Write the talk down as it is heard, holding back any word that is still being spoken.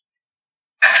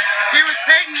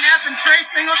Peyton Neff and Trey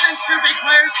Singleton, two big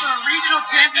players for a regional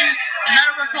champion,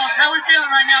 Meadowbrook Colts. How are we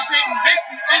feeling right now, Peyton? Big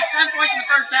 10 points in the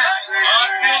first half. It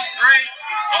feels great.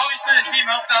 Obviously, the team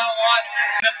helped out a lot.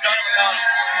 Couldn't have done it without them.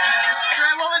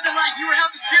 Trey, what was it like? You were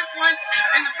helping 2 points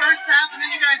in the first half, and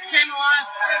then you guys came alive,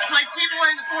 played keep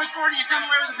away in the fourth quarter, you come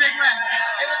away with a big win.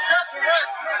 It was tough for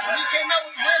us. When we came out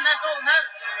with a win, that's all that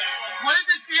matters. What does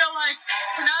it feel like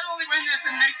to not only win this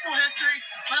and make school history,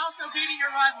 but also beating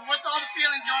your rival? What's all the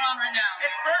feelings going on right now?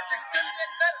 It's perfect. Couldn't get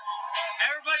better.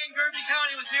 Everybody in Guernsey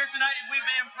County was here tonight, and we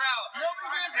made them proud. Nobody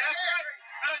gives a shit.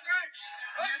 That's right.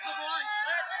 Here's the boys.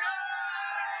 Let's go!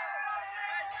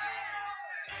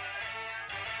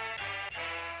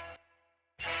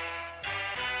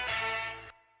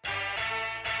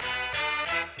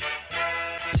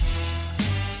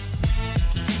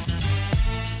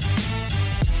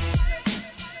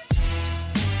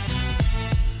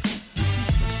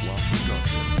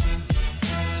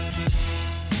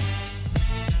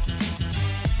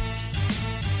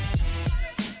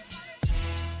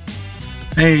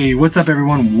 Hey, what's up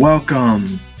everyone?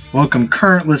 Welcome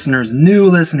current listeners, new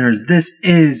listeners. This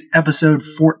is episode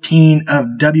 14 of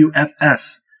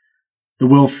WFS, The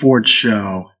Will Ford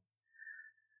Show.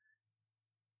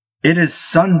 It is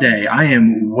Sunday. I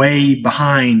am way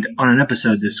behind on an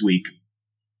episode this week,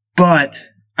 but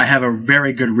I have a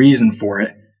very good reason for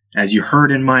it. As you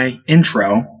heard in my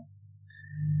intro,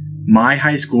 my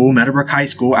high school, Meadowbrook High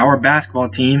School, our basketball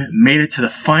team made it to the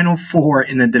Final Four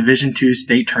in the Division II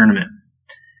state tournament.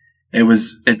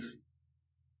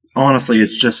 Honestly,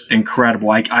 it's just incredible.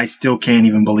 I still can't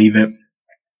even believe it.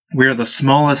 We're the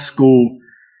smallest school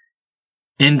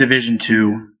in Division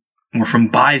II. We're from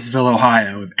Byesville,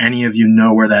 Ohio, if any of you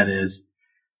know where that is.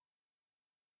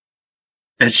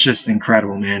 It's just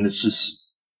incredible, man. It's just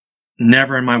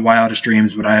never in my wildest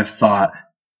dreams would I have thought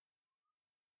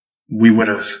we would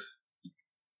have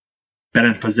been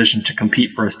in a position to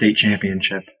compete for a state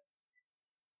championship.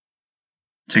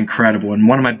 It's incredible. And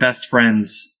one of my best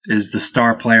friends is the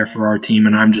star player for our team,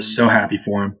 and I'm just so happy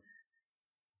for him.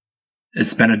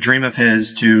 It's been a dream of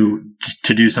his to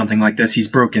do something like this. He's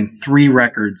broken 3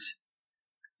 records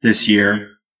this year.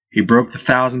 He broke the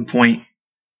 1,000-point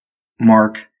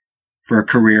mark for a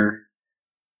career.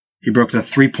 He broke the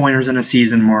 3-pointers in a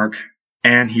season mark,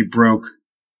 and he broke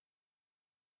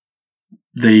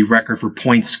the record for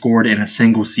points scored in a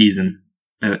single season.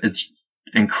 It's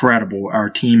incredible. Our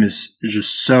team is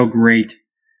just so great.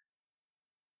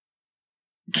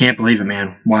 Can't believe it,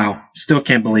 man. Wow. Still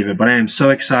can't believe it, but I am so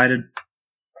excited.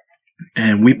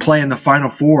 And we play in the Final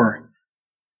Four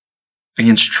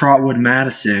against Trotwood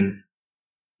Madison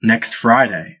next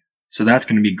Friday. So that's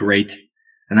going to be great.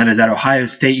 And that is at Ohio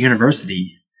State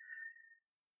University.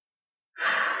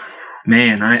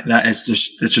 Man, it's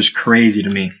just crazy to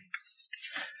me.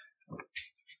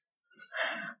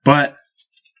 But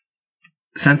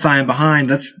since I am behind,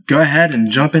 let's go ahead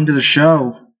and jump into the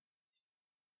show.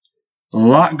 A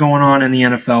lot going on in the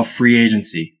NFL free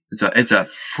agency. It's a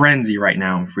frenzy right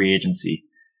now in free agency.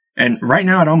 And right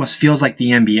now it almost feels like the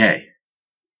NBA.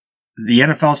 The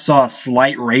NFL saw a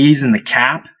slight raise in the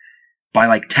cap by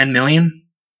like $10 million.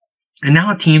 And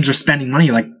now teams are spending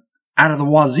money like out of the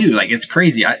wazoo. Like it's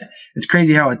crazy. It's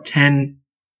crazy how a $10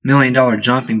 million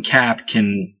jump in cap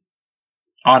can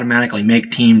automatically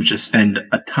make teams just spend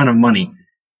a ton of money.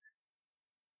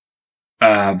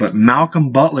 But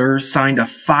Malcolm Butler signed a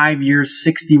 5-year,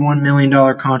 $61 million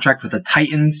contract with the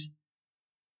Titans.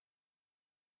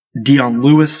 Dion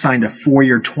Lewis signed a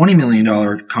 4-year, $20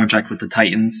 million contract with the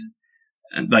Titans.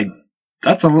 And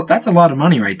that's a lot of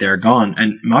money right there gone.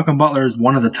 And Malcolm Butler is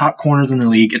one of the top corners in the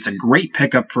league. It's a great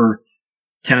pickup for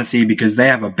Tennessee because they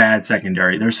have a bad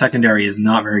secondary. Their secondary is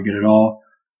not very good at all.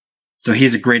 So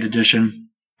he's a great addition.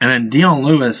 And then Dion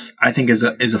Lewis, I think, is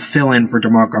a fill-in for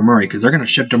DeMarco Murray because they're going to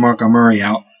ship DeMarco Murray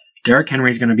out. Derrick Henry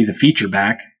is going to be the feature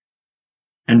back,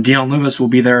 and Dion Lewis will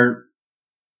be their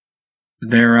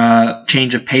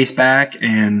change of pace back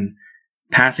and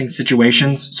passing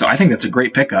situations. So I think that's a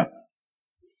great pickup.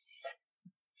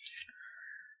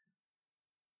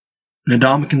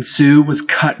 Ndamukong Suh was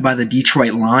cut by the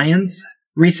Detroit Lions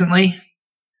recently.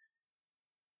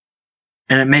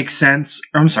 And it makes sense.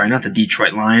 I'm sorry, not the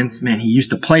Detroit Lions. Man, he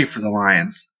used to play for the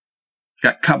Lions. He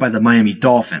got cut by the Miami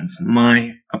Dolphins.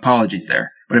 My apologies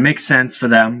there. But it makes sense for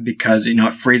them because,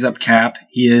 it frees up cap.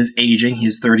 He is aging. He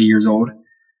is 30 years old.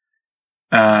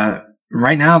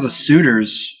 Right now, the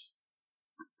suitors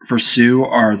for Suh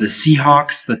are the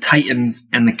Seahawks, the Titans,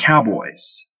 and the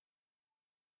Cowboys.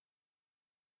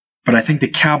 But I think the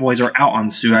Cowboys are out on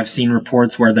Suh. I've seen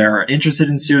reports where they're interested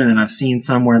in Suh, and then I've seen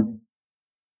some where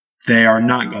they are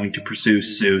not going to pursue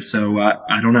Suh, so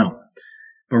I don't know.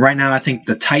 But right now, I think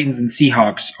the Titans and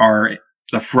Seahawks are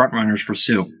the front runners for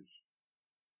Sue.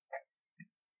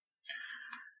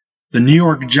 The New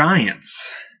York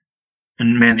Giants.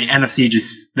 And man, the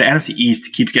NFC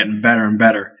East keeps getting better and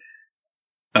better.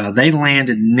 They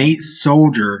landed Nate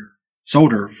Solder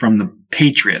from the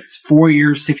Patriots. 4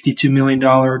 years, $62 million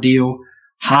deal.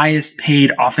 Highest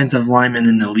paid offensive lineman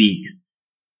in the league.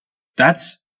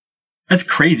 That's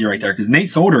crazy right there, because Nate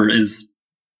Solder is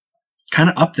kind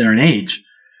of up there in age.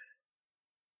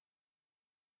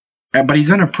 But he's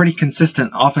been a pretty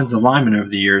consistent offensive lineman over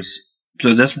the years.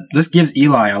 So this gives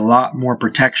Eli a lot more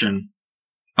protection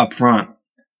up front.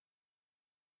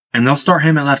 And they'll start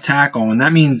him at left tackle, and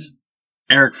that means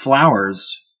Eric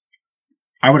Flowers.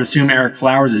 I would assume Eric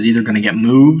Flowers is either going to get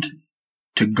moved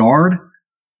to guard,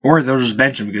 or they'll just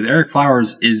bench him, because Eric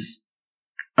Flowers is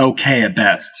okay at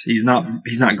best. He's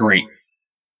not great.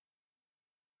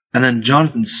 And then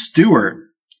Jonathan Stewart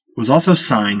was also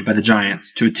signed by the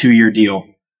Giants to a 2-year deal.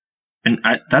 And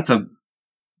that's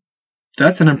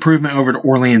an improvement over to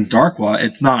Orleans Darkwa.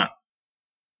 It's not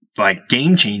like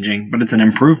game changing, but it's an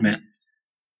improvement.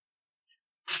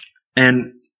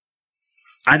 And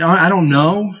I don't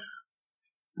know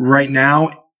right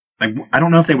now. Like, I don't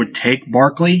know if they would take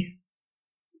Barkley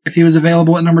if he was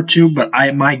available at number 2, but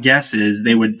my guess is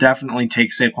they would definitely take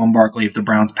Saquon Barkley if the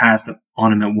Browns passed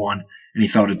on him at 1 and he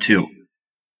fell to 2.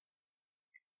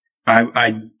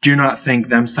 I do not think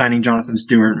them signing Jonathan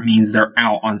Stewart means they're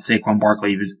out on Saquon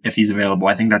Barkley if he's available.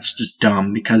 I think that's just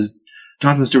dumb, because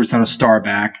Jonathan Stewart's not a star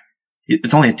back.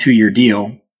 It's only a 2-year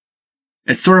deal.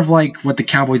 It's sort of like what the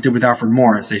Cowboys did with Alfred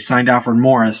Morris. They signed Alfred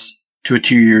Morris to a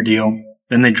 2-year deal,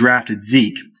 then they drafted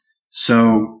Zeke.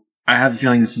 So I have a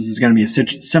feeling this is going to be a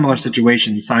similar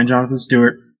situation. You sign Jonathan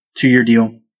Stewart, 2-year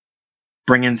deal,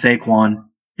 bring in Saquon,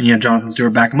 and you have Jonathan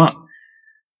Stewart back him up.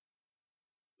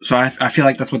 So I feel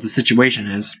like that's what the situation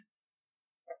is.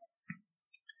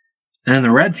 And then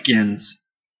the Redskins,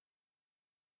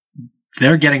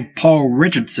 they're getting Paul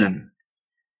Richardson,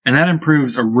 and that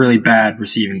improves a really bad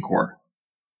receiving core.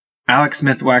 Alex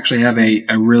Smith will actually have a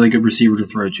really good receiver to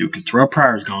throw to, because Terrell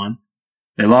Pryor's gone.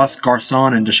 They lost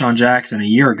Garcon and Deshaun Jackson a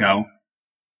year ago.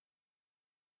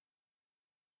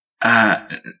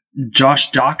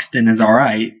 Josh Doxson is all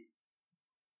right.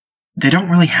 They don't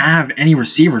really have any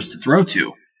receivers to throw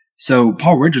to. So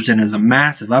Paul Richardson is a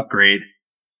massive upgrade.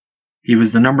 He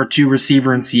was the number 2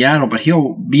 receiver in Seattle, but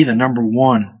he'll be the number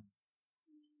 1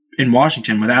 in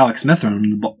Washington with Alex Smith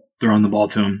throwing the ball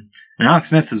to him. And Alex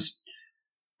Smith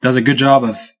does a good job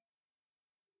of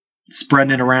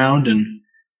spreading it around, and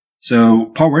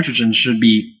so Paul Richardson should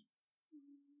be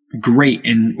great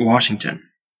in Washington.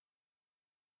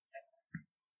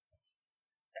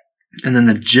 And then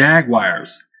the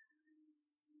Jaguars.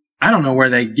 I don't know where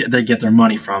they get their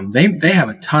money from. They have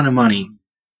a ton of money.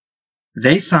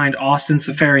 They signed Austin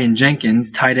Seferian-Jenkins,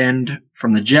 tight end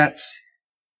from the Jets,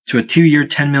 to a 2-year,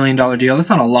 $10 million deal. That's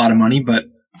not a lot of money, but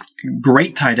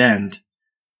great tight end.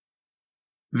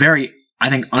 Very,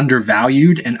 I think,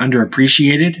 undervalued and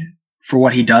underappreciated for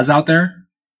what he does out there.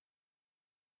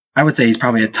 I would say he's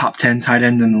probably a top 10 tight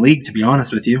end in the league, to be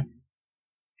honest with you.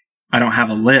 I don't have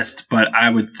a list, but I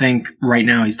would think right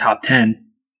now he's top 10.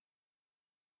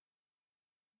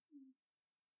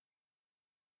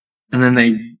 And then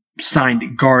they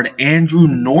signed guard Andrew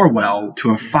Norwell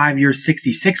to a 5-year,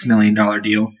 $66 million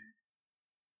deal.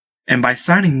 And by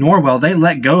signing Norwell, they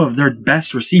let go of their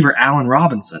best receiver, Allen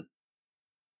Robinson.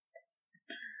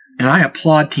 And I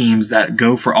applaud teams that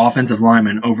go for offensive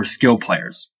linemen over skill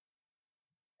players.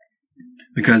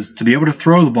 Because to be able to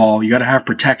throw the ball, you got to have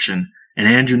protection. And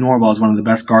Andrew Norwell is one of the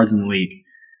best guards in the league.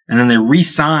 And then they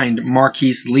re-signed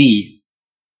Marquise Lee,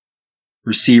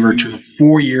 receiver, to a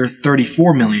 4-year,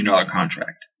 $34 million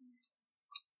contract.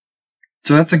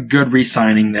 So that's a good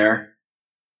re-signing there.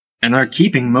 And they're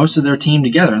keeping most of their team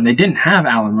together. And they didn't have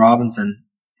Allen Robinson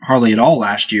hardly at all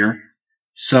last year.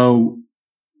 So,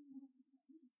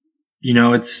 you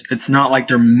know, it's not like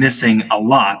they're missing a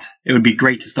lot. It would be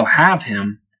great to still have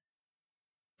him.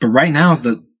 But right now,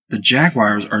 the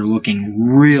Jaguars are looking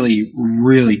really,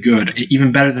 really good.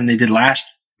 Even better than they did last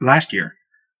year.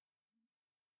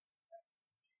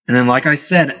 And then, like I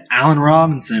said, Allen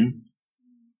Robinson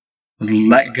was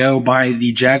let go by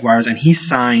the Jaguars, and he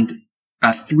signed a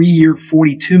 3-year,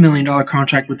 $42 million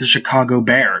contract with the Chicago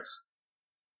Bears.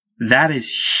 That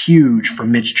is huge for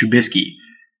Mitch Trubisky.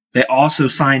 They also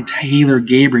signed Taylor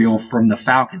Gabriel from the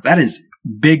Falcons. That is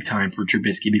big time for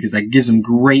Trubisky, because that gives him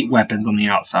great weapons on the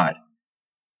outside.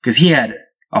 Because he had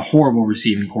a horrible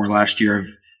receiving core last year of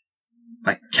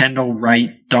like Kendall Wright,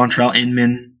 Dontrell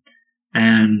Inman,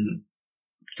 and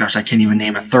gosh, I can't even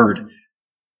name a third.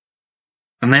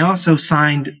 And they also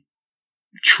signed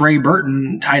Trey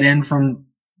Burton, tight end from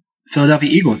Philadelphia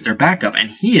Eagles, their backup.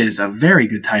 And he is a very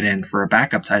good tight end for a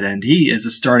backup tight end. He is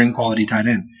a starting quality tight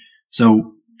end.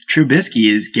 So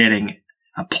Trubisky is getting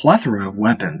a plethora of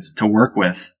weapons to work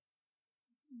with.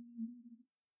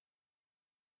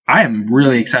 I am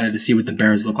really excited to see what the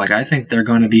Bears look like. I think they're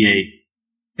going to be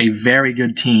a very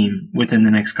good team within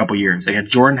the next couple years. They got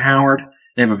Jordan Howard.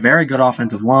 They have a very good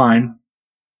offensive line.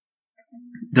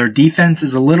 Their defense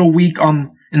is a little weak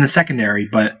in the secondary,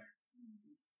 but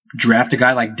draft a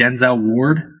guy like Denzel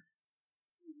Ward,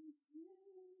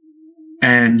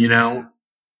 and,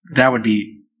 that would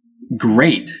be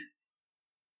great.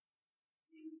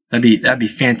 That'd be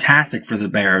fantastic for the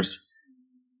Bears.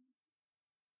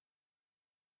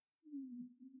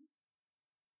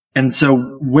 And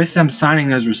so with them signing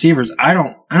those receivers, I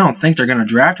don't think they're going to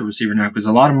draft a receiver now, because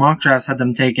a lot of mock drafts had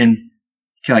them taken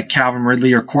like Calvin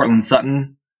Ridley or Cortland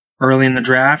Sutton early in the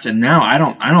draft, and now I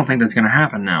don't think that's going to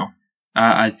happen now.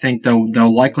 I think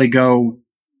they'll likely go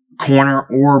corner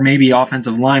or maybe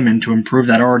offensive lineman to improve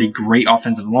that already great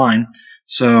offensive line.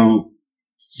 So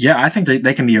yeah, I think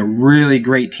they can be a really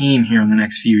great team here in the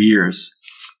next few years.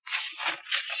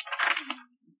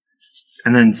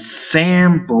 And then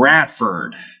Sam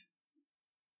Bradford.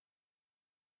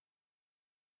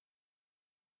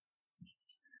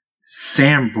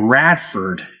 Sam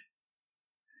Bradford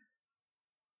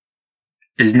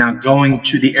is now going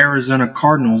to the Arizona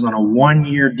Cardinals on a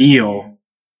 1-year deal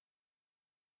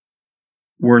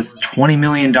worth $20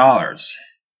 million.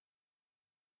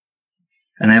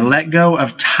 And they let go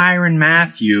of Tyrann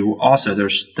Mathieu, also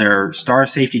their star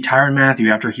safety Tyrann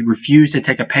Mathieu, after he refused to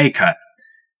take a pay cut.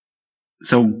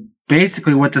 So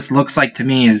basically what this looks like to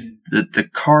me is that the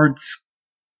Cards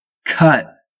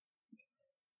cut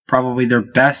probably their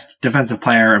best defensive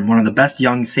player and one of the best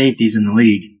young safeties in the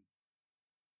league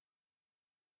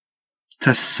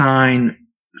to sign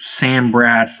Sam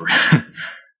Bradford.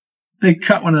 They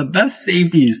cut one of the best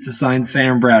safeties to sign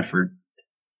Sam Bradford.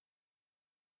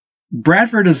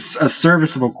 Bradford is a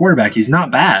serviceable quarterback. He's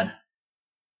not bad,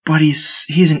 but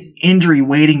he's an injury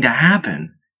waiting to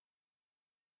happen.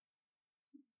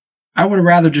 I would have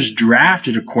rather just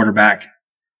drafted a quarterback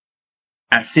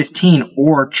at 15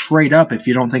 or trade up if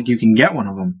you don't think you can get one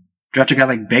of them. Draft a guy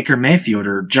like Baker Mayfield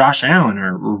or Josh Allen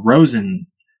or Rosen,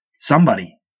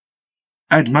 somebody.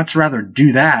 I'd much rather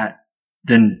do that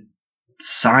than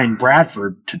sign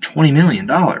Bradford to $20 million.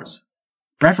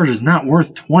 Bradford is not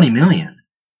worth $20 million.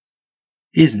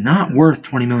 He is not worth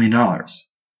 $20 million.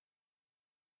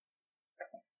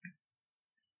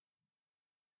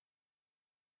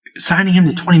 Signing him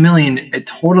to $20 million, it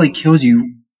totally kills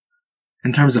you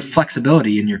in terms of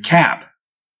flexibility in your cap.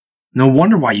 No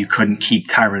wonder why you couldn't keep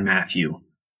Tyrann Mathieu.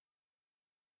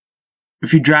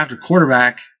 If you draft a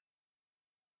quarterback,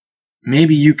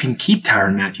 maybe you can keep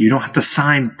Tyrann Mathieu. You don't have to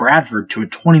sign Bradford to a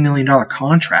 $20 million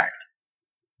contract.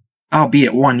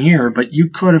 Albeit 1 year, but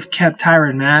you could have kept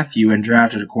Tyrann Mathieu and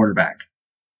drafted a quarterback.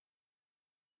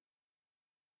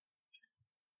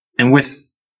 And with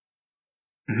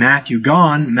Mathieu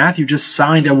gone, Mathieu just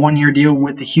signed a 1-year deal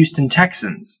with the Houston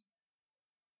Texans.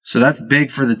 So that's big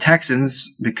for the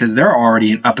Texans because they're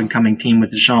already an up-and-coming team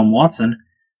with Deshaun Watson.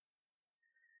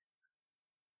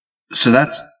 So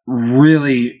that's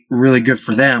really, really good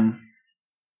for them.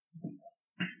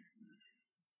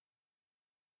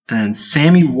 And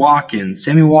Sammy Watkins.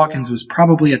 Sammy Watkins was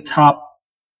probably the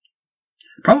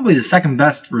second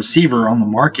best receiver on the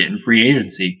market in free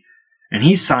agency. And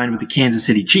he signed with the Kansas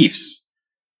City Chiefs.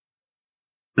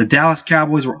 The Dallas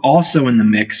Cowboys were also in the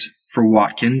mix for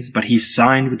Watkins, but he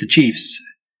signed with the Chiefs.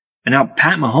 And now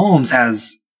Pat Mahomes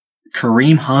has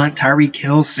Kareem Hunt, Tyreek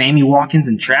Hill, Sammy Watkins,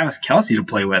 and Travis Kelce to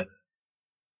play with.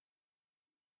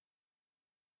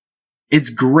 It's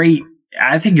great.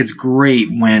 I think it's great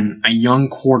when a young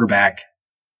quarterback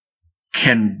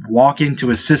can walk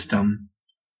into a system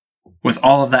with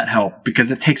all of that help because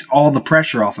it takes all the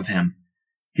pressure off of him.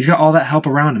 He's got all that help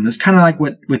around him. It's kind of like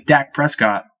with Dak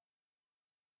Prescott.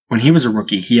 When he was a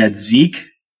rookie, he had Zeke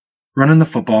running the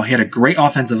football. He had a great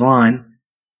offensive line.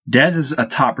 Dez is a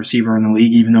top receiver in the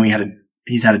league, even though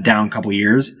he's had a down couple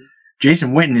years.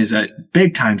 Jason Witten is a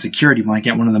big-time security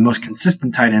blanket, one of the most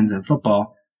consistent tight ends in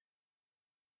football.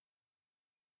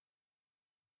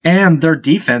 And their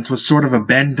defense was sort of a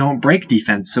bend, don't break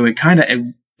defense. So it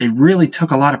really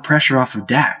took a lot of pressure off of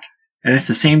Dak. And it's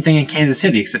the same thing in Kansas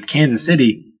City, except Kansas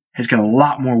City has got a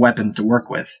lot more weapons to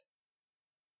work with.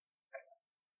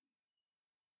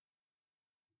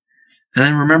 And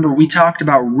then remember, we talked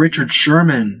about Richard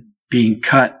Sherman being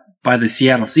cut by the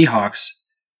Seattle Seahawks.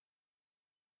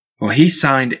 Well, he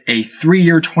signed a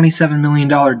 3-year, $27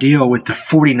 million deal with the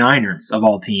 49ers, of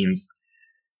all teams.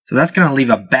 So that's going to leave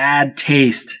a bad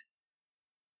taste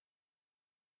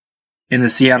in the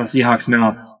Seattle Seahawks'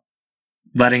 mouth,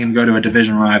 letting him go to a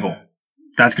division rival.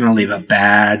 That's going to leave a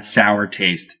bad, sour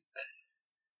taste.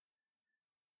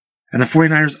 And the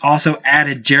 49ers also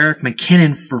added Jerick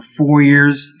McKinnon for 4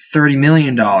 years, $30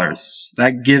 million.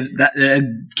 That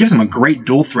gives him a great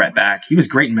dual threat back. He was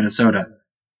great in Minnesota.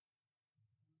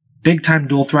 Big time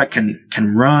dual threat,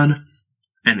 can run,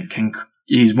 and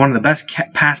he's one of the best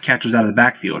pass catchers out of the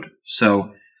backfield.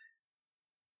 So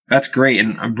that's great.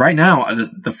 And right now,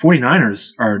 the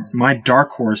 49ers are my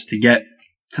dark horse to get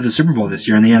to the Super Bowl this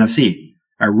year in the NFC.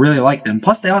 I really like them.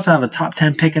 Plus, they also have a top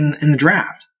 10 pick in the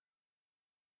draft.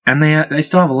 And they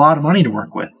still have a lot of money to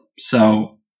work with.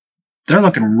 So they're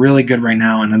looking really good right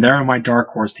now, and they're my dark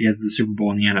horse to get to the Super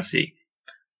Bowl in the NFC.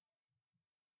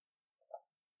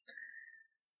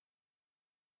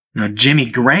 Now, Jimmy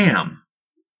Graham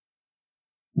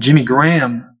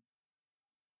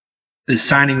is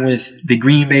signing with the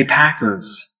Green Bay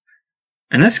Packers.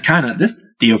 And this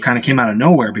deal kind of came out of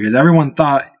nowhere because everyone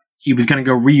thought he was going to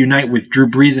go reunite with Drew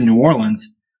Brees in New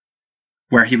Orleans,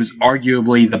 where he was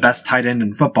arguably the best tight end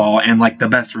in football and like the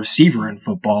best receiver in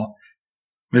football,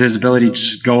 with his ability to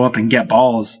just go up and get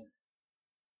balls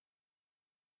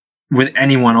with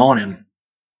anyone on him.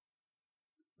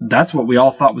 That's what we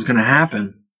all thought was going to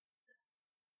happen.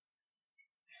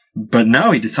 But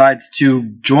no, he decides to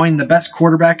join the best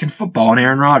quarterback in football in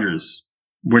Aaron Rodgers,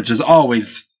 which is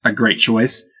always a great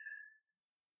choice.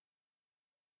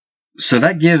 So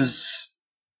that gives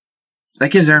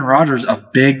Aaron Rodgers a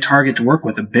big target to work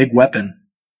with, a big weapon.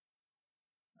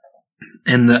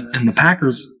 And the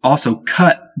Packers also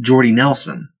cut Jordy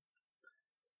Nelson.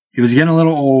 He was getting a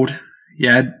little old. He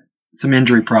had some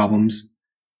injury problems.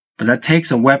 But that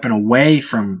takes a weapon away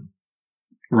from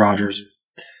Rodgers.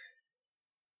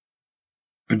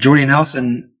 But Jordy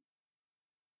Nelson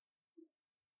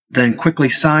then quickly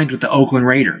signed with the Oakland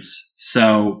Raiders.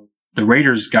 So the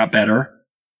Raiders got better.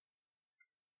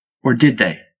 Or did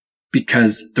they?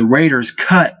 Because the Raiders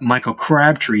cut Michael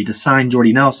Crabtree to sign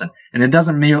Jordy Nelson. And it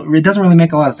doesn't really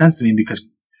make a lot of sense to me because,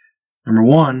 number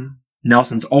one,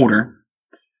 Nelson's older.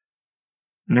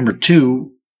 Number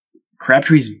two,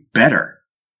 Crabtree's better.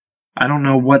 I don't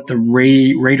know what the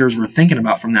Raiders were thinking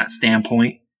about from that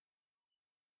standpoint.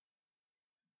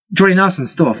 Jordy Nelson's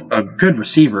still a good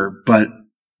receiver, but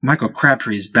Michael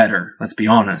Crabtree's better, let's be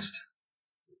honest.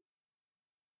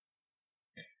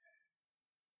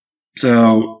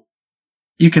 So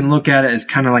you can look at it as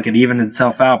kind of like it evened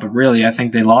itself out, but really I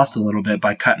think they lost a little bit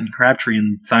by cutting Crabtree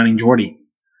and signing Jordy.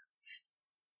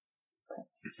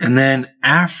 And then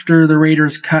after the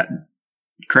Raiders cut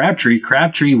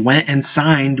Crabtree went and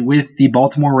signed with the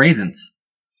Baltimore Ravens.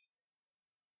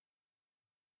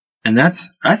 And that's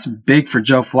big for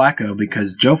Joe Flacco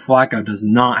because Joe Flacco does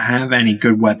not have any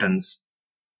good weapons.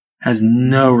 Has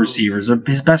no receivers.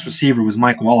 His best receiver was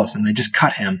Mike Wallace, and they just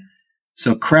cut him.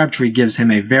 So Crabtree gives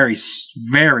him a very,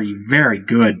 very, very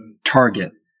good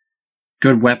target.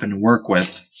 Good weapon to work with.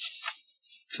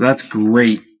 So that's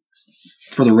great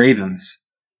for the Ravens.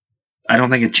 I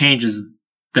don't think it changes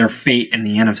their fate in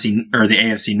the NFC or the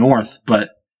AFC North, but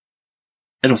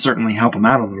it'll certainly help them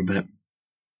out a little bit.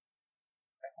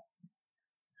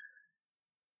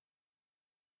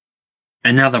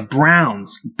 And now the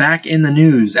Browns, back in the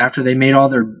news after they made all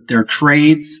their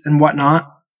trades and whatnot.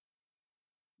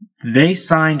 They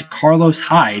signed Carlos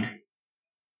Hyde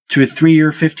to a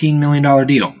 3-year, $15 million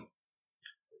deal.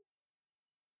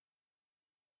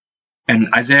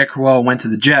 And Isaiah Crowell went to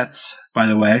the Jets, by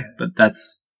the way, but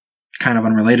that's kind of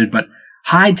unrelated. But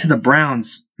Hyde to the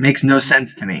Browns makes no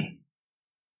sense to me.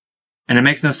 And it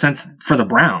makes no sense for the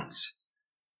Browns.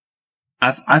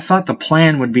 I thought the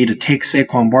plan would be to take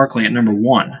Saquon Barkley at number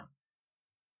 1.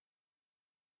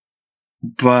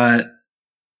 But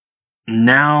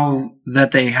now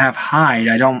that they have Hyde,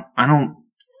 I don't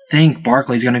think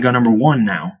Barkley's going to go number 1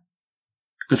 now.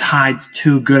 Because Hyde's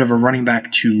too good of a running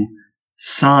back to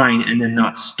sign and then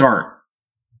not start.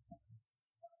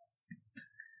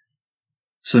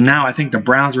 So now I think the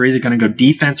Browns are either going to go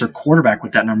defense or quarterback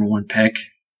with that number 1 pick.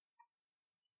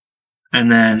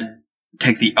 And then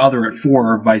take the other at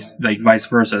 4 or vice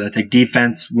versa. They take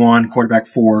defense 1, quarterback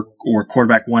 4, or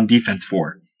quarterback 1, defense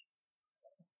 4.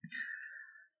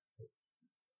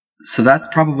 So that's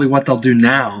probably what they'll do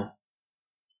now.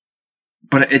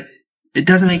 But it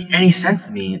doesn't make any sense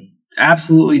to me. It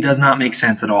absolutely does not make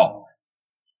sense at all.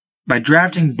 By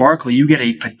drafting Barkley, you get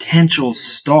a potential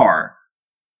star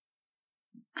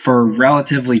for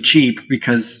relatively cheap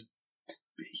because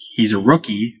he's a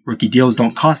rookie. Rookie deals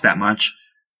don't cost that much.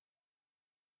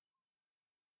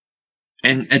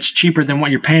 And it's cheaper than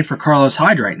what you're paying for Carlos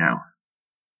Hyde right now.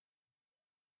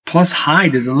 Plus,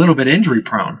 Hyde is a little bit injury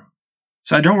prone.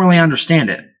 So I don't really understand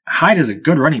it. Hyde is a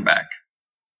good running back.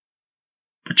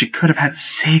 But you could have had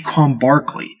Saquon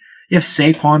Barkley. You have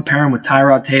Saquon pairing with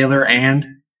Tyrod Taylor and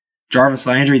Jarvis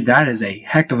Landry. That is a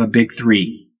heck of a big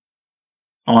three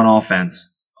on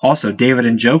offense. Also, David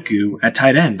Njoku at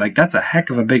tight end. Like, that's a heck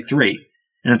of a big three.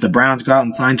 And if the Browns go out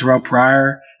and sign Terrell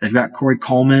Pryor, they've got Corey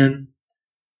Coleman.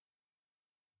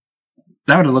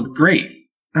 That would have looked great.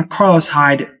 Now, Carlos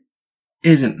Hyde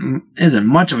isn't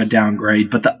much of a downgrade,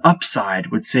 but the upside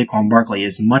with Saquon Barkley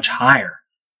is much higher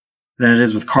than it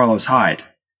is with Carlos Hyde.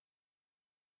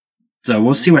 So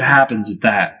we'll see what happens with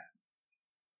that.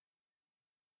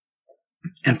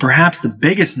 And perhaps the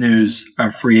biggest news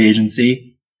of free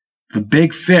agency, the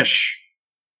big fish.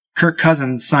 Kirk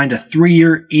Cousins signed a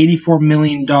 3-year, $84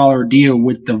 million deal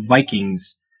with the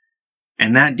Vikings.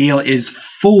 And that deal is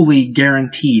fully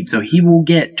guaranteed. So he will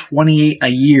get $28 a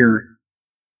year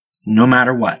no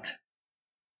matter what.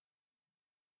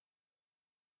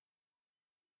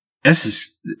 This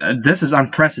is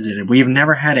unprecedented. We have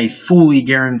never had a fully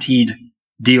guaranteed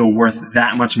deal worth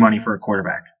that much money for a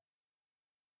quarterback.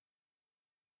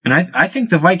 And I think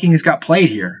the Vikings got played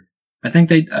here. I think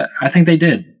they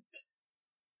did.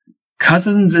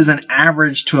 Cousins is an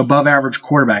average to above average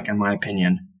quarterback in my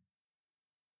opinion.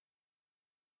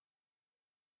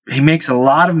 He makes a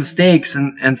lot of mistakes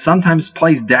and sometimes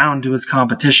plays down to his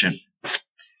competition.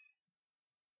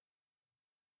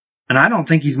 And I don't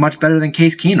think he's much better than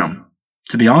Case Keenum,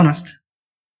 to be honest.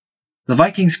 The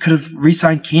Vikings could have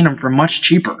re-signed Keenum for much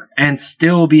cheaper and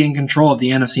still be in control of the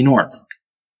NFC North.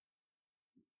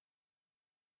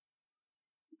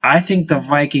 I think the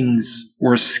Vikings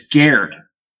were scared.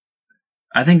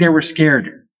 I think they were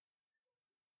scared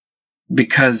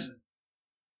because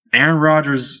Aaron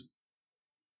Rodgers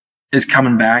is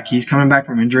coming back. He's coming back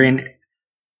from injury,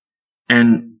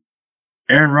 and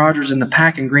Aaron Rodgers and the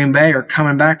Pack in Green Bay are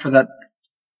coming back for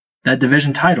that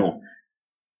division title.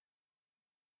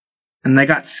 And they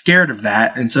got scared of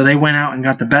that, and so they went out and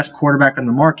got the best quarterback on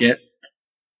the market,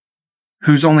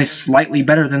 who's only slightly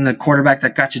better than the quarterback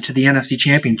that got you to the NFC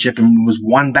Championship and was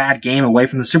one bad game away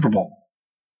from the Super Bowl.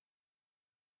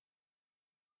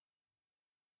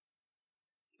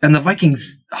 And the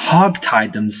Vikings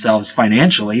hogtied themselves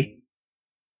financially.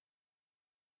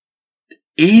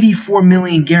 $84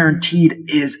 million guaranteed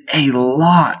is a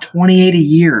lot. $28 a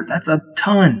year. That's a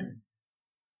ton.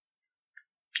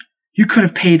 You could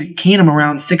have paid Keenum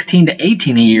around $16 to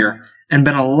 $18 a year and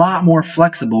been a lot more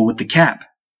flexible with the cap.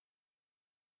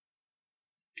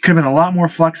 You could have been a lot more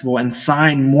flexible and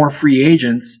signed more free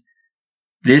agents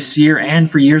this year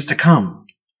and for years to come.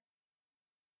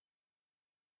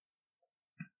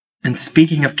 And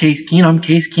speaking of Case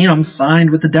Keenum signed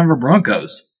with the Denver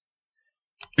Broncos.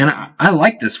 And I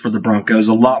like this for the Broncos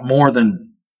a lot more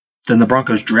than the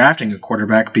Broncos drafting a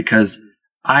quarterback because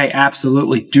I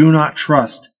absolutely do not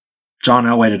trust John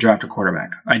Elway to draft a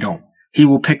quarterback. I don't. He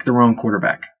will pick the wrong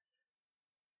quarterback.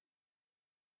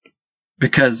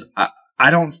 Because I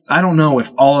don't know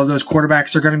if all of those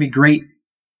quarterbacks are going to be great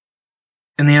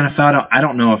in the NFL. I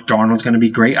don't know if Darnold's going to be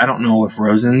great. I don't know if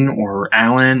Rosen or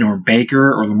Allen or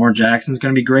Baker or Lamar Jackson's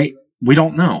going to be great. We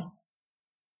don't know.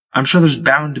 I'm sure there's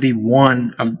bound to be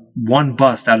one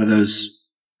bust out of those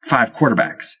 5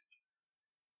 quarterbacks.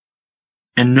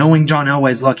 And knowing John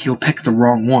Elway's luck, he'll pick the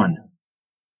wrong one.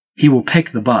 He will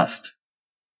pick the bust.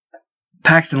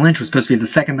 Paxton Lynch was supposed to be the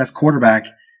second best quarterback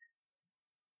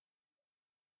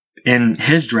in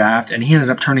his draft, and he ended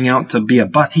up turning out to be a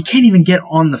bust. He can't even get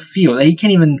on the field. He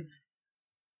can't even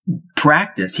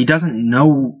practice. He doesn't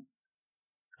know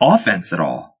offense at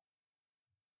all.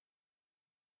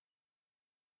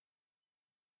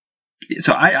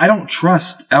 So I don't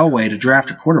trust Elway to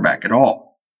draft a quarterback at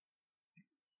all.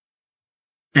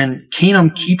 And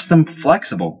Keenum keeps them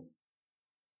flexible.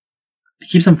 He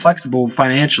keeps them flexible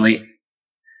financially.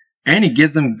 And he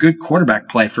gives them good quarterback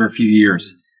play for a few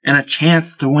years. And a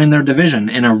chance to win their division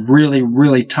in a really,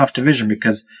 really tough division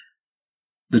because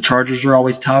the Chargers are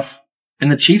always tough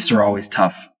and the Chiefs are always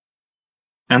tough.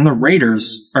 And the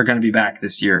Raiders are going to be back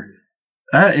this year.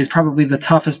 That is probably the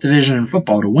toughest division in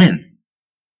football to win.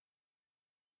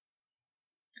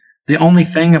 The only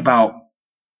thing about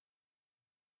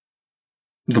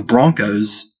the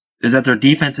Broncos is that their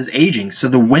defense is aging, so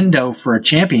the window for a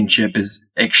championship is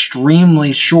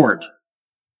extremely short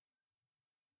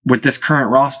with this current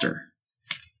roster.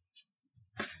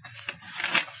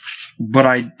 But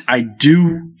I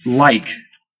do like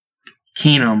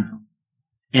Keenum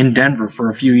in Denver for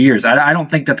a few years. I don't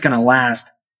think that's going to last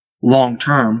long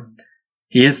term.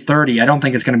 He is 30. I don't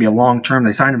think it's going to be a long term.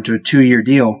 They signed him to a 2-year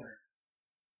deal.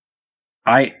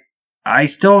 I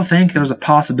still think there's a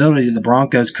possibility the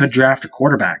Broncos could draft a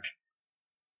quarterback.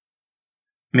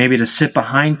 Maybe to sit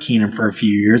behind Keenum for a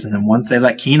few years, and then once they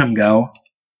let Keenum go,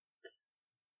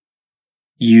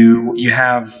 you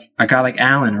have a guy like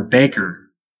Allen or Baker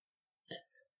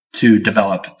to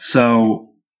develop.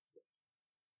 So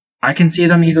I can see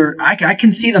them I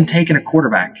can see them taking a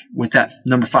quarterback with that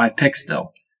number 5 pick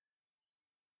still.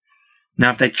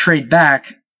 Now, if they trade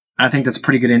back, I think that's a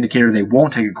pretty good indicator they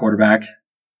won't take a quarterback.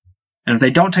 And if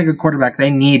they don't take a quarterback, they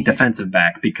need defensive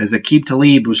back because Aqib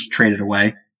Talib was traded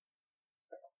away.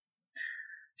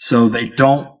 So they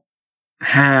don't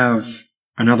have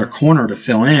another corner to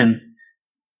fill in.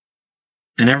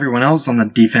 And everyone else on the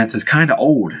defense is kind of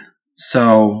old.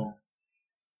 So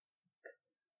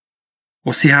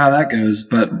we'll see how that goes.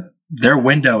 But their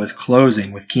window is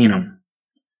closing with Keenum.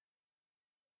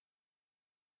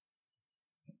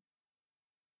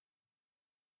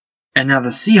 And now the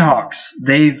Seahawks,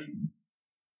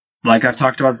 like I've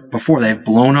talked about before, they've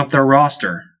blown up their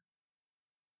roster.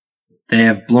 They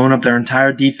have blown up their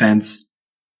entire defense.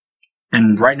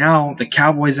 And right now, the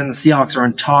Cowboys and the Seahawks are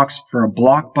in talks for a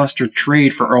blockbuster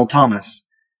trade for Earl Thomas.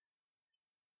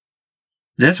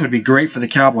 This would be great for the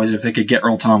Cowboys if they could get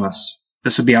Earl Thomas.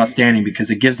 This would be outstanding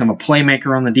because it gives them a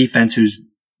playmaker on the defense who's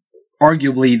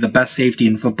arguably the best safety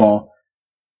in football.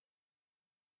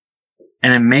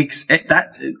 And it makes it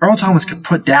that Earl Thomas could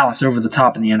put Dallas over the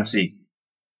top in the NFC.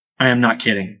 I am not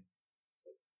kidding.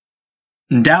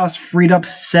 And Dallas freed up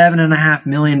 $7.5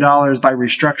 million by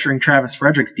restructuring Travis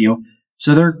Frederick's deal,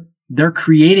 so they're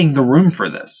creating the room for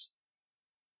this.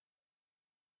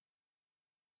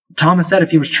 Thomas said if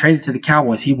he was traded to the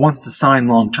Cowboys, he wants to sign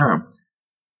long term.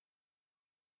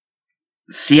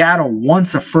 Seattle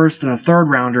wants a first and a third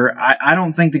rounder. I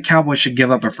don't think the Cowboys should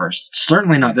give up a first.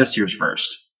 Certainly not this year's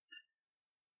first.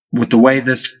 With the way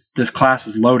this class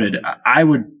is loaded, I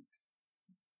would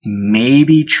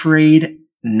maybe trade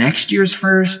next year's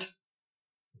first.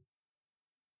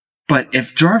 But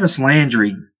if Jarvis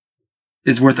Landry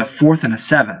is worth a 4th and a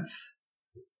 7th,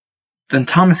 then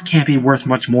Thomas can't be worth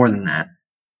much more than that.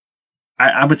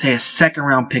 I would say a 2nd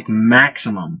round pick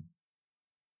maximum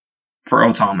for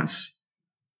Earl Thomas.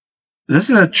 This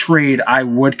is a trade I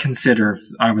would consider if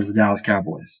I was the Dallas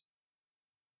Cowboys.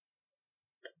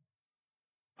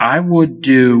 I would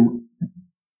do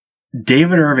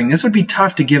David Irving. This would be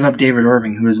tough to give up David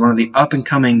Irving, who is one of the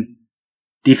up-and-coming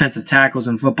defensive tackles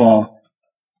in football.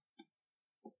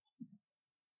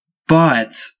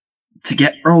 But to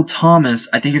get Earl Thomas,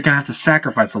 I think you're going to have to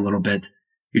sacrifice a little bit.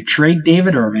 You trade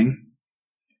David Irving.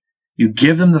 You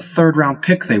give them the 3rd round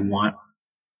pick they want.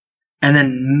 And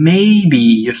then maybe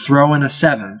you throw in a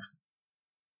 7th.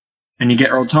 And you get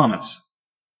Earl Thomas.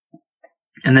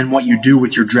 And then what you do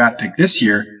with your draft pick this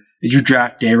year is you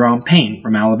draft Daron Payne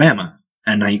from Alabama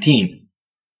at 19.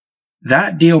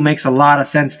 That deal makes a lot of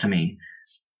sense to me.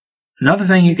 Another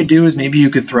thing you could do is maybe you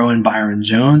could throw in Byron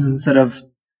Jones instead of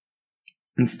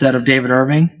David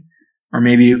Irving. Or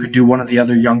maybe you could do one of the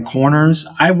other young corners.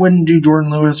 I wouldn't do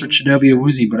Jordan Lewis or Chidobe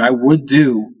Awuzie, but I would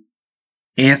do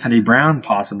Anthony Brown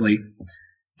possibly.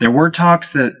 There were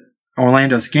talks that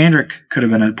Orlando Scandrick could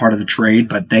have been a part of the trade,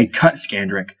 but they cut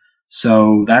Scandrick.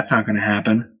 So that's not going to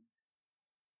happen.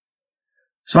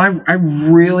 So I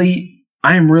am really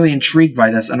intrigued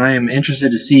by this, and I am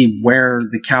interested to see where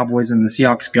the Cowboys and the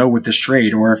Seahawks go with this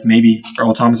trade, or if maybe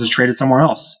Earl Thomas is traded somewhere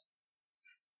else.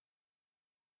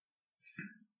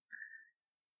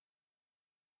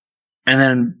 And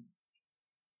then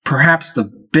perhaps the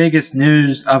biggest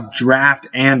news of draft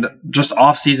and just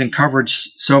off-season coverage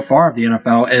so far of the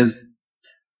NFL is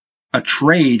a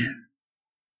trade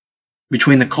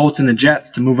between the Colts and the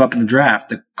Jets to move up in the draft.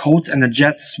 The Colts and the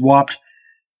Jets swapped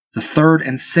the 3rd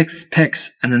and 6th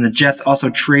picks, and then the Jets also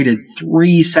traded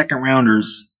 3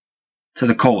 second-rounders to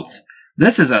the Colts.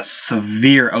 This is a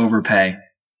severe overpay.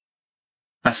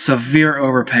 A severe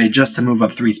overpay just to move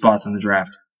up 3 spots in the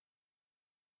draft.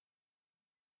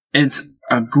 It's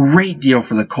a great deal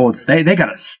for the Colts. They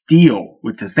got a steal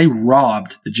with this. They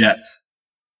robbed the Jets.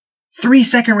 3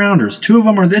 second-rounders. 2 of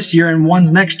them are this year and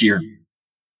 1's next year.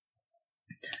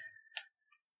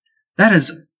 That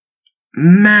is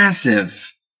massive.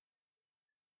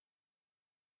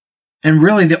 And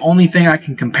really the only thing I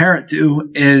can compare it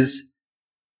to is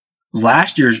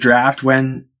last year's draft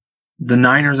when the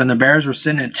Niners and the Bears were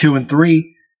sitting at 2 and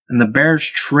 3, and the Bears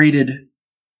traded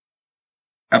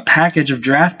a package of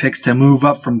draft picks to move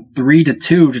up from 3 to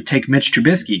 2 to take Mitch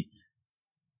Trubisky.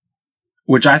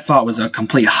 which I thought was a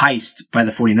complete heist by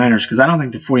the 49ers, because I don't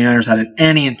think the 49ers had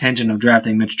any intention of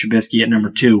drafting Mitch Trubisky at number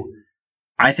 2.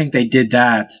 I think they did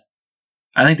that.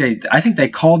 I think they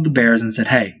called the Bears and said,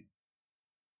 hey,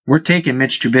 we're taking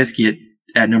Mitch Trubisky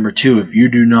at number 2 if you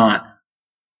do not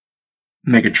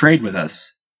make a trade with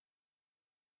us.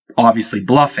 Obviously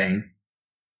bluffing.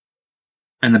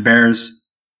 And the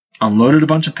Bears unloaded a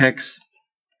bunch of picks.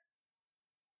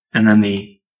 And then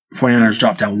the 49ers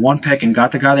dropped down 1 pick and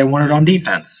got the guy they wanted on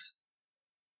defense.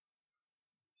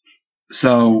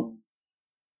 So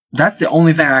that's the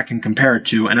only thing I can compare it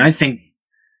to. And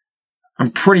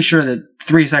I'm pretty sure that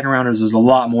 3 second rounders is a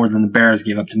lot more than the Bears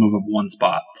gave up to move up 1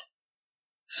 spot.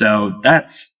 So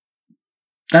that's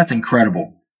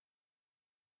incredible.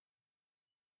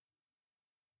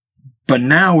 But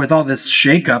now with all this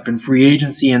shakeup in free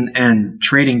agency and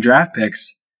trading draft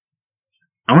picks,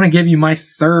 I'm going to give you my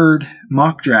 3rd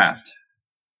mock draft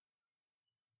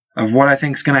of what I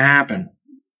think is going to happen.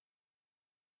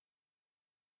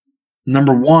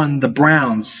 Number 1, the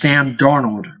Browns, Sam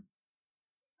Darnold,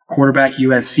 quarterback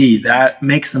USC. That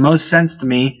makes the most sense to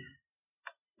me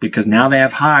because now they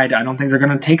have Hyde. I don't think they're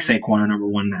going to take Saquon at number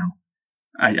 1 now.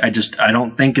 I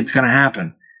don't think it's going to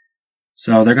happen.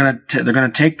 So they're going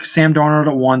to take Sam Darnold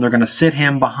at 1. They're going to sit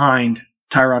him behind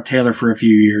Tyrod Taylor for a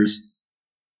few years,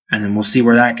 and then we'll see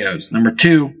where that goes. Number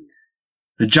 2,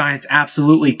 the Giants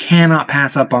absolutely cannot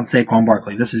pass up on Saquon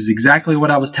Barkley. This is exactly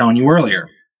what I was telling you earlier.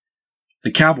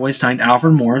 The Cowboys signed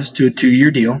Alfred Morris to a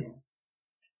 2-year deal.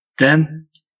 Then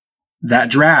that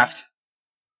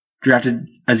drafted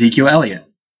Ezekiel Elliott,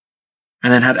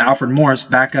 and then had Alfred Morris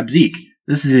back up Zeke.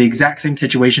 This is the exact same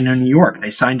situation in New York. They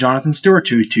signed Jonathan Stewart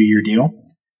to a 2-year deal.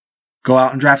 Go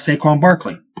out and draft Saquon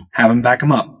Barkley. Have him back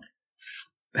him up.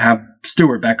 Have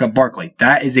Stewart back up Barkley.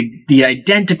 That is the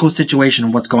identical situation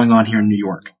of what's going on here in New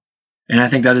York. And I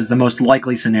think that is the most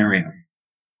likely scenario.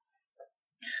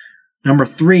 Number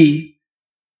 3,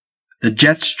 the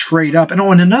Jets trade up. And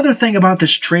another thing about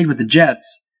this trade with the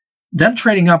Jets, them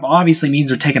trading up obviously means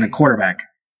they're taking a quarterback.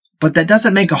 But that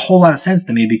doesn't make a whole lot of sense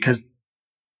to me because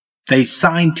they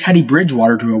signed Teddy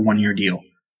Bridgewater to a 1-year deal.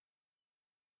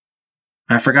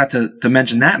 I forgot to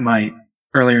mention that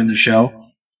earlier in the show.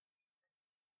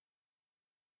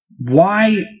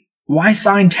 Why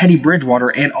sign Teddy Bridgewater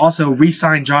and also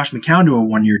re-sign Josh McCown to a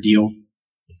 1-year deal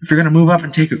if you're going to move up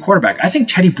and take a quarterback? I think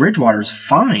Teddy Bridgewater is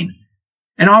fine.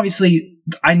 And obviously,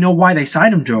 I know why they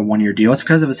signed him to a 1-year deal. It's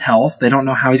because of his health. They don't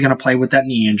know how he's going to play with that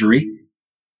knee injury.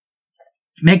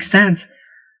 Makes sense.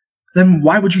 Then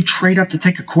why would you trade up to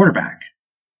take a quarterback?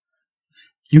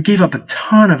 You gave up a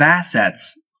ton of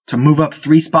assets to move up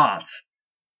 3 spots,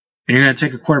 and you're going to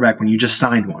take a quarterback when you just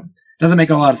signed one. Doesn't make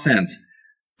a lot of sense.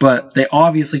 But they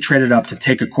obviously traded up to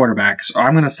take a quarterback, so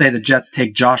I'm going to say the Jets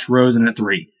take Josh Rosen at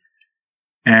 3.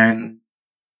 And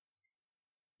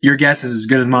your guess is as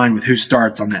good as mine with who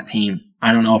starts on that team.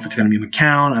 I don't know if it's going to be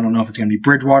McCown, I don't know if it's going to be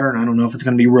Bridgewater, and I don't know if it's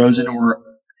going to be Rosen or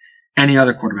any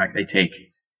other quarterback they take.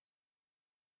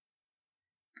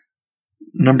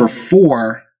 Number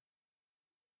 4,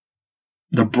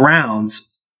 the Browns.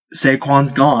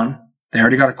 Saquon's gone. They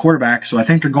already got a quarterback, so I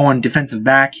think they're going defensive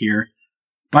back here.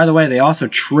 By the way, they also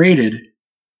traded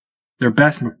their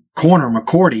best corner,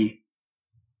 McCourty,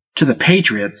 to the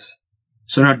Patriots.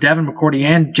 So now Devin McCourty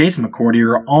and Jason McCourty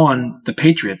are on the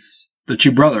Patriots, the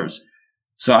 2 brothers.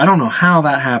 So I don't know how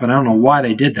that happened. I don't know why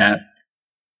they did that.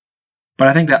 But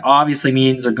I think that obviously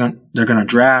means they're going to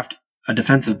draft a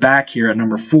defensive back here at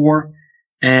number 4.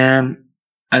 And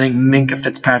I think Minkah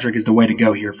Fitzpatrick is the way to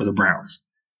go here for the Browns.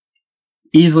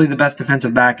 Easily the best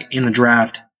defensive back in the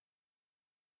draft.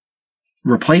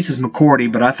 Replaces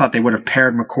McCourty, but I thought they would have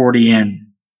paired McCourty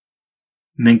and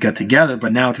Minkah together,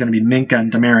 but now it's going to be Minkah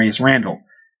and Demarius Randall.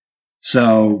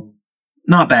 So,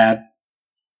 not bad.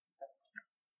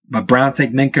 But Browns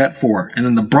take Minkah at 4. And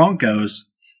then the Broncos,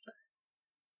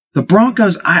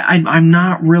 I'm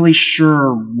not really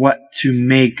sure what to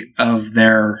make of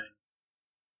their...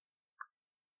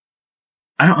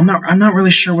 I'm not really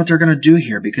sure what they're going to do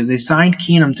here because they signed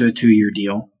Keenum to a 2-year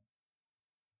deal.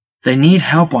 They need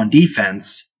help on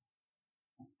defense.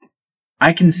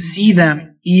 I can see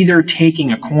them either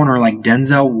taking a corner like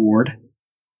Denzel Ward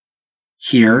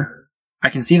here. I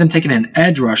can see them taking an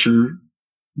edge rusher,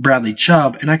 Bradley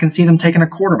Chubb, and I can see them taking a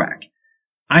quarterback.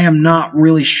 I am not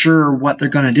really sure what they're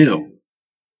going to do.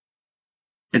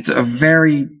 It's a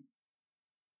very,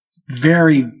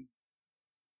 very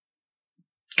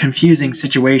confusing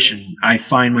situation I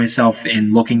find myself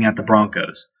in looking at the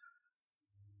Broncos.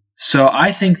 So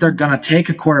I think they're going to take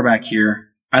a quarterback here.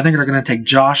 I think they're going to take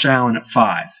Josh Allen at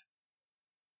 5.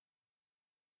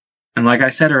 And like I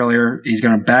said earlier, he's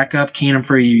going to back up Keenum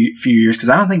for a few years because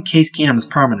I don't think Case Keenum is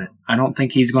permanent. I don't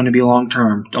think he's going to be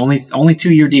long-term. Only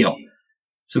 2-year deal.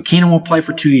 So Keenum will play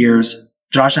for 2 years.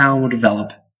 Josh Allen will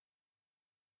develop.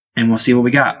 And we'll see what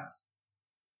we got.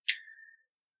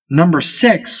 Number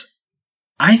 6,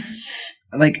 a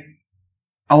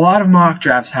lot of mock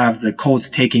drafts have the Colts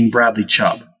taking Bradley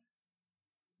Chubb.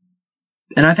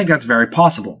 And I think that's very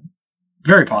possible.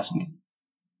 Very possible.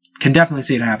 Can definitely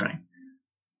see it happening.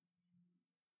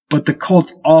 But the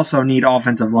Colts also need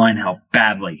offensive line help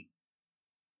badly.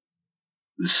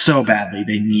 So badly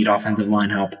they need offensive line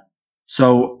help.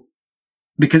 So,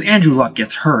 because Andrew Luck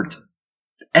gets hurt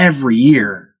every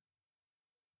year.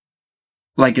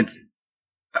 Like it's,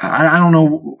 I don't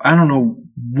know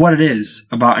what it is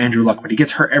about Andrew Luck, but he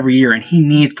gets hurt every year and he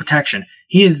needs protection.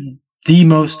 He is the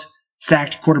most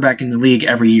sacked quarterback in the league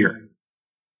every year.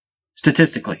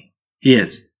 Statistically, he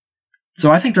is.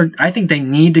 So I think they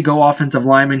need to go offensive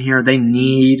lineman here. They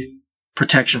need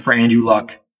protection for Andrew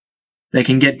Luck. They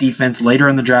can get defense later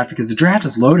in the draft because the draft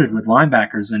is loaded with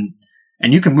linebackers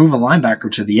and you can move a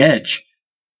linebacker to the edge.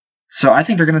 So I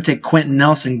think they're going to take Quentin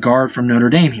Nelson, guard from Notre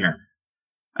Dame here.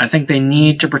 I think they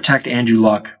need to protect Andrew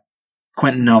Luck.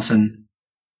 Quentin Nelson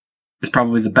is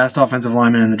probably the best offensive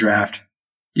lineman in the draft.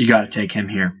 You got to take him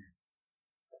here.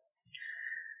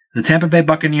 The Tampa Bay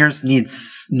Buccaneers need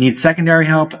secondary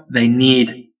help. They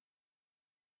need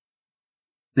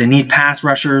pass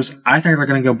rushers. I think they're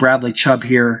going to go Bradley Chubb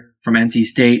here from NC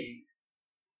State.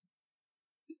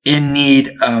 In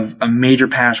need of a major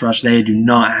pass rush. They do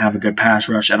not have a good pass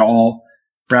rush at all.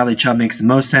 Bradley Chubb makes the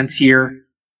most sense here.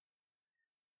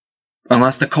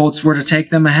 Unless the Colts were to take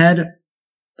them ahead.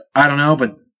 I don't know,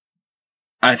 but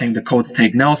I think the Colts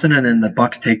take Nelson and then the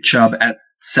Bucs take Chubb at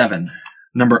 7.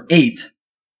 Number 8.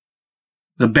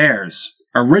 The Bears.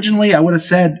 Originally, I would have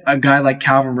said a guy like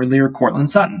Calvin Ridley or Cortland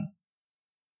Sutton.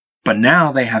 But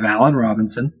now they have Allen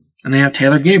Robinson, and they have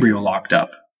Taylor Gabriel locked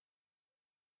up.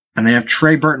 And they have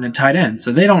Trey Burton at tight end,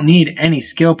 so they don't need any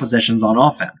skill positions on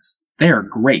offense. They are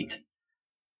great.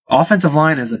 Offensive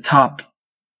line is a top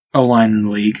O-line in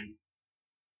the league.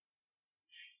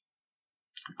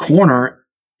 Corner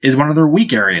is one of their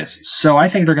weak areas, so I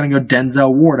think they're going to go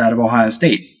Denzel Ward out of Ohio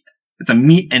State. It's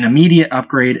an immediate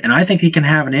upgrade, and I think he can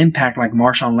have an impact like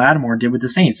Marshawn Lattimore did with the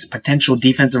Saints, potential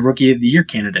Defensive Rookie of the Year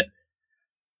candidate.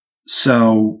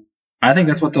 So I think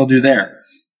that's what they'll do there.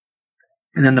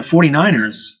 And then the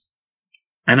 49ers,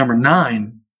 at number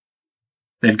 9,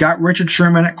 they've got Richard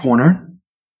Sherman at corner.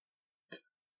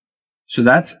 So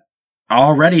that's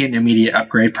already an immediate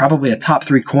upgrade, probably a top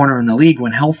 3 corner in the league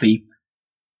when healthy.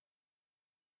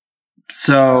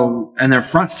 So, and their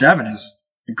front 7 is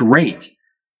great.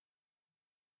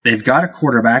 They've got a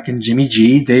quarterback in Jimmy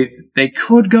G. They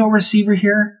could go receiver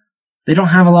here. They don't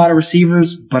have a lot of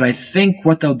receivers, but I think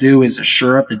what they'll do is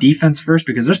shore up the defense first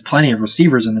because there's plenty of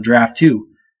receivers in the draft too.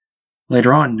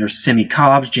 Later on, there's Simi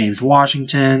Cobbs, James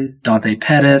Washington, Dante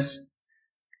Pettis,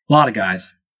 a lot of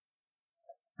guys.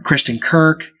 Christian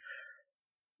Kirk,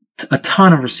 a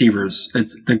ton of receivers.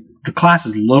 The class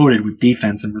is loaded with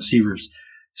defense and receivers.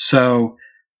 So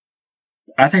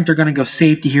I think they're going to go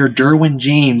safety here. Derwin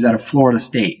James out of Florida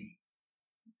State.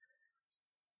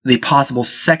 The possible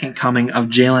second coming of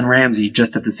Jalen Ramsey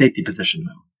just at the safety position,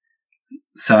 though.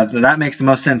 So that makes the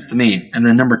most sense to me. And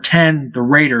then number 10, the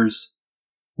Raiders,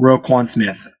 Roquan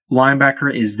Smith.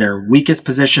 Linebacker is their weakest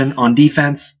position on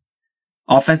defense.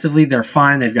 Offensively, they're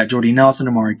fine. They've got Jordy Nelson,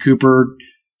 Amari Cooper,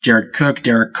 Jared Cook,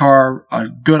 Derek Carr, a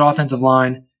good offensive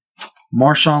line.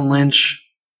 Marshawn Lynch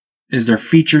is their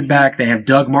featured back. They have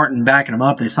Doug Martin backing them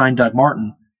up. They signed Doug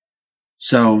Martin.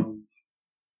 So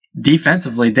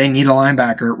defensively, they need a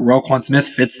linebacker. Roquan Smith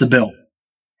fits the bill.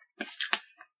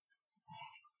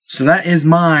 So that is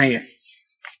my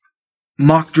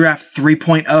mock draft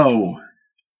 3.0.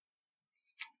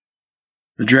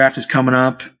 The draft is coming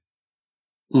up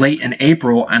late in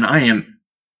April, and I am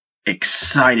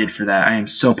excited for that. I am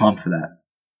so pumped for that.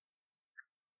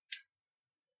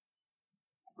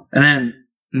 And then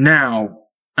now,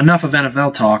 enough of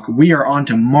NFL talk. We are on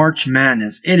to March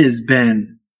Madness. It has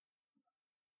been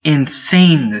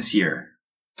insane this year.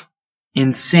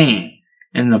 Insane.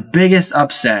 And the biggest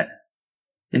upset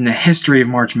in the history of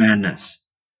March Madness.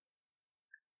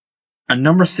 A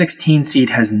number 16 seed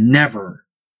has never,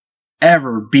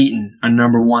 ever beaten a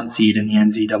number 1 seed in the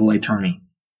NCAA tourney.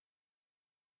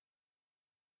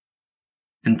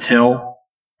 Until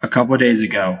a couple of days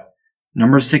ago.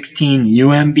 Number 16,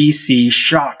 UMBC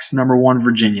shocks number 1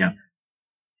 Virginia.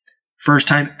 First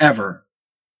time ever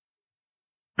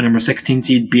a number 16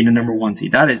 seed beat a number 1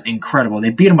 seed. That is incredible.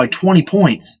 They beat them by 20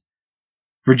 points.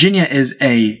 Virginia is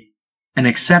a an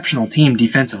exceptional team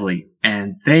defensively,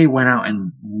 and they went out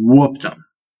and whooped them.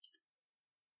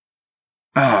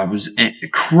 Oh, it was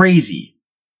crazy.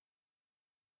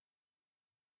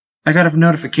 I got a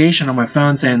notification on my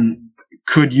phone saying,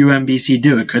 could UMBC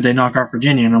do it? Could they knock off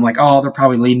Virginia? And I'm like, oh, they're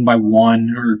probably leading by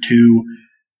 1 or 2,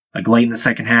 like late in the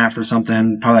second half or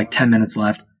something, probably like 10 minutes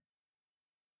left.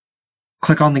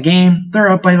 Click on the game,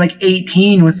 they're up by like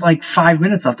 18 with like 5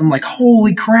 minutes left. I'm like,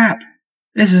 holy crap,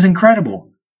 this is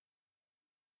incredible.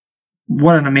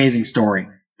 What an amazing story.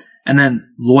 And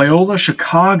then Loyola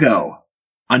Chicago,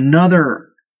 another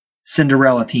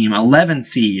Cinderella team, 11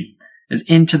 seed, is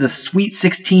into the Sweet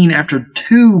 16 after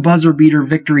 2 buzzer beater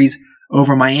victories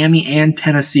over Miami and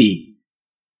Tennessee.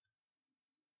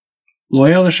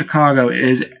 Loyola Chicago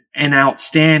is an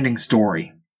outstanding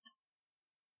story.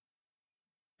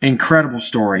 Incredible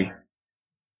story.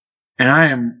 And I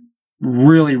am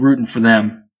really rooting for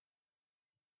them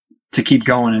to keep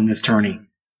going in this tourney.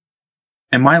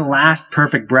 And my last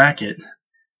perfect bracket,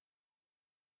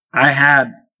 I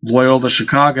had Loyola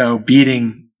Chicago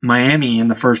beating Miami in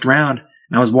the first round.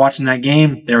 And I was watching that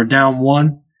game. They were down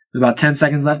 1. With about 10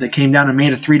 seconds left. They came down and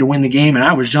made a 3 to win the game. And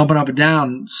I was jumping up and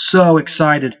down, so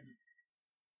excited.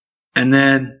 And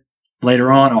then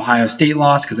later on, Ohio State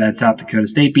lost because I had South Dakota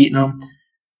State beating them.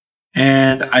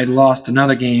 And I lost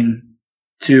another game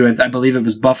to, I believe it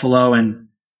was Buffalo and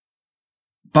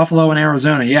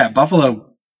Arizona. Yeah,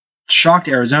 Buffalo shocked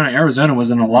Arizona. Arizona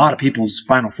was in a lot of people's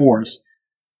Final Fours.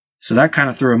 So that kind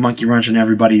of threw a monkey wrench in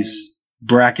everybody's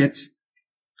brackets.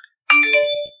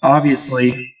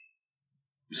 Obviously,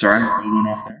 sorry, I'm going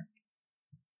off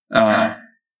there.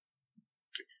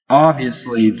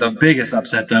 Obviously, the biggest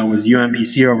upset, though, was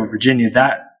UMBC over Virginia.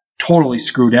 That totally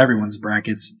screwed everyone's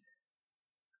brackets.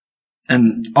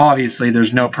 And obviously,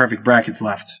 there's no perfect brackets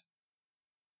left.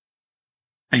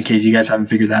 In case you guys haven't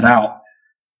figured that out.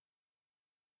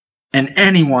 And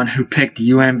anyone who picked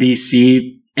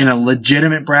UMBC in a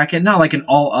legitimate bracket, not like an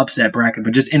all upset bracket,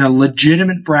 but just in a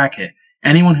legitimate bracket,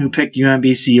 anyone who picked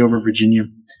UMBC over Virginia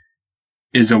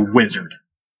is a wizard.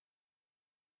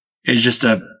 Is just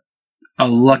a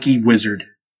lucky wizard.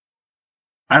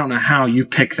 I don't know how you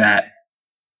pick that.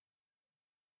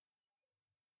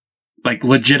 Like,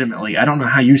 legitimately. I don't know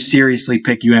how you seriously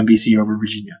pick UMBC over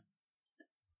Virginia.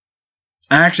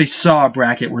 I actually saw a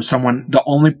bracket where the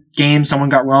only game someone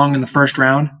got wrong in the first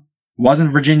round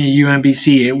wasn't Virginia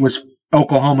UMBC. It was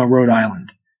Oklahoma Rhode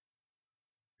Island.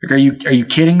 Like, are you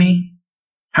kidding me?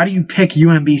 How do you pick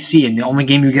UMBC and the only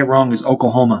game you get wrong is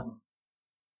Oklahoma?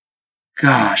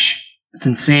 Gosh, it's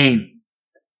insane.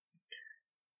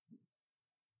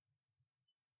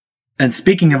 And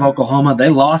speaking of Oklahoma, they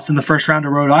lost in the first round to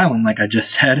Rhode Island, like I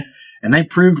just said, and they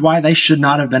proved why they should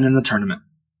not have been in the tournament.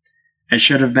 It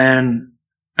should have been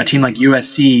a team like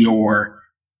USC or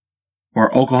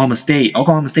Oklahoma State.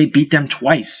 Oklahoma State beat them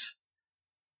twice.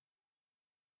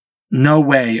 No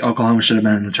way Oklahoma should have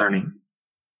been in the tourney.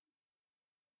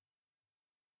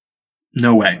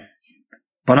 No way.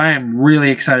 But I am really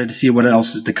excited to see what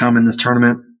else is to come in this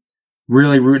tournament.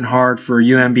 Really rooting hard for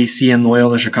UMBC and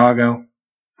Loyola Chicago.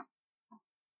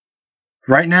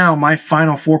 Right now, my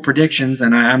Final Four predictions,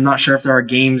 and I'm not sure if there are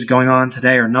games going on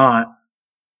today or not,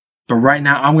 but right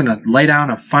now I'm going to lay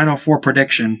down a Final Four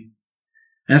prediction.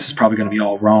 And this is probably going to be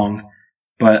all wrong,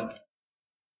 but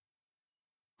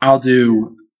I'll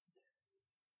do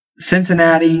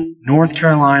Cincinnati, North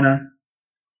Carolina,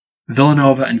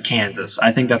 Villanova, and Kansas.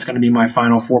 I think that's going to be my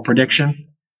Final Four prediction.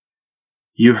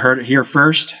 You heard it here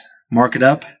first. Mark it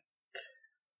up.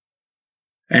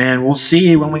 And we'll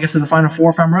see when we get to the Final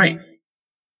Four if I'm right.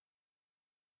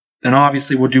 And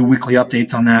obviously we'll do weekly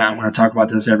updates on that. I'm going to talk about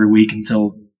this every week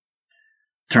until the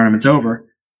tournament's over.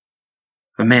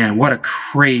 But man, what a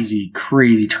crazy,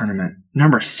 crazy tournament.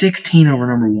 Number 16 over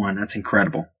number 1. That's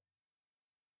incredible.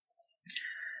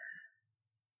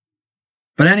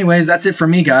 But anyways, that's it for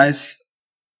me, guys.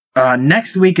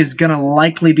 Next week is going to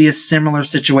likely be a similar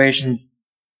situation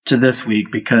to this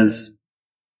week because,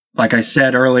 like I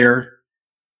said earlier,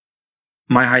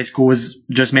 my high school was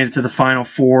just made it to the Final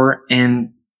Four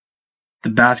in the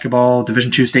basketball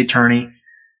Division II state tourney,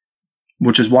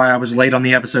 which is why I was late on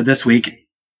the episode this week.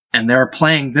 And they're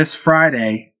playing this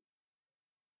Friday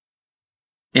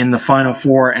in the Final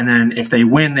Four, and then if they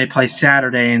win, they play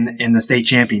Saturday in the state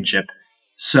championship.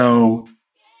 So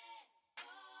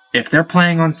if they're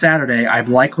playing on Saturday, I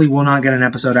likely will not get an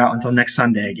episode out until next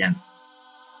Sunday again.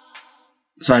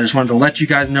 So I just wanted to let you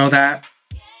guys know that.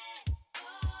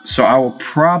 So I will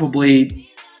probably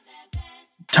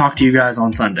talk to you guys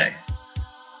on Sunday.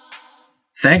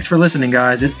 Thanks for listening,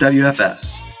 guys. It's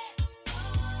WFS.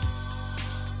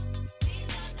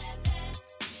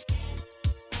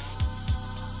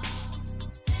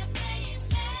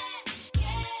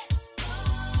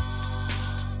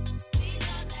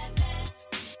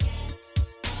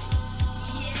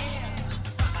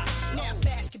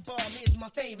 my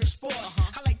favorite sport.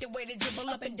 I like the way they dribble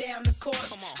up and down the court.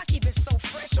 I keep it so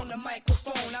fresh on the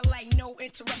microphone. I like no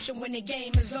interruption when the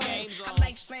game is on. I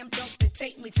like slam dunk to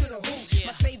take me to the hoop.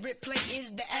 My favorite play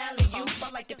is the alley-oop. I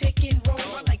like the pick and roll.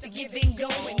 I like the give and go.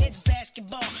 And it's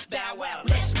basketball. Bow wow,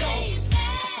 let's go.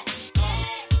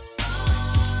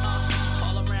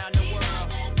 All around the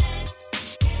world.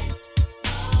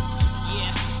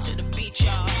 Yeah, to the beach,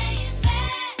 y'all.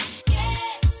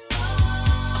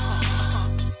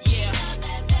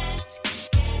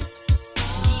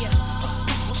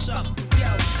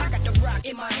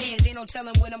 In my hands, ain't no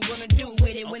telling what I'm gonna do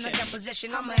with it. When I got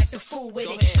possession, I'ma act a fool with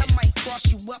it. I might cross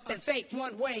you up and fake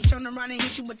one way, turn around and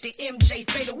hit you with the MJ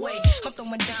fadeaway. I'm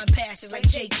throwing down passes like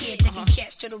J Kidd, taking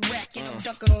cats to the rack and I'm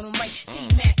dunking on them like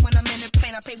C-Mac. When I'm in the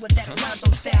plane, I play with that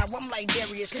Lonzo style. I'm like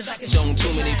Darius, cause I can Don't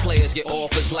too many players get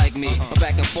offers like me. I'm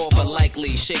back and forth are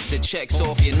likely. Shake the checks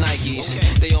off your Nikes.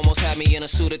 They almost had me in a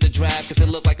suit at the draft, cause it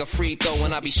looked like a free throw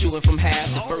when I be shooting from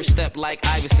half. The first step like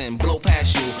Iverson, blow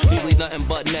past you. Usually nothing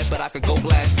but net, but I could go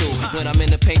blast too. When I'm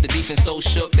in the paint, the defense so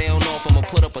shook, they don't know if I'ma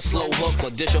put up a slow hook or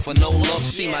dish off for no look.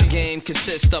 See, my game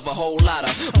consists of a whole lot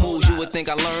of moves you would think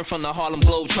I learned from the Harlem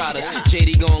Globetrotters.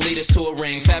 JD gon' lead us to a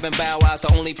ring. Fab and Bow Wow's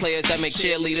the only players that make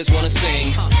cheerleaders wanna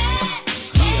sing.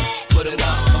 Yeah, put it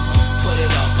up, put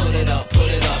it up, put it up, put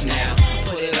it up now.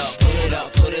 Put it up, put it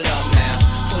up, put it up now.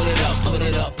 Put it up, put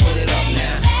it up, put it up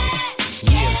now.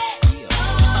 Yeah.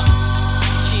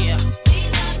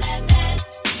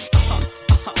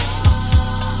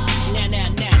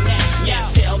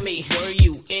 Tell me, were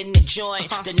you in the joint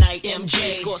the night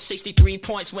MJ scored 63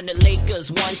 points when the Lakers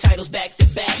won titles back to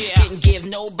back? Didn't give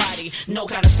nobody no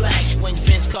kind of slack. When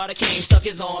Vince Carter came, stuck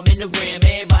his arm in the rim,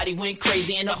 everybody went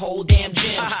crazy in the whole damn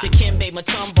gym. Dikembe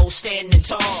Mutombo standing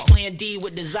tall, playing D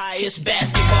with desire. It's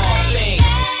basketball. Sing.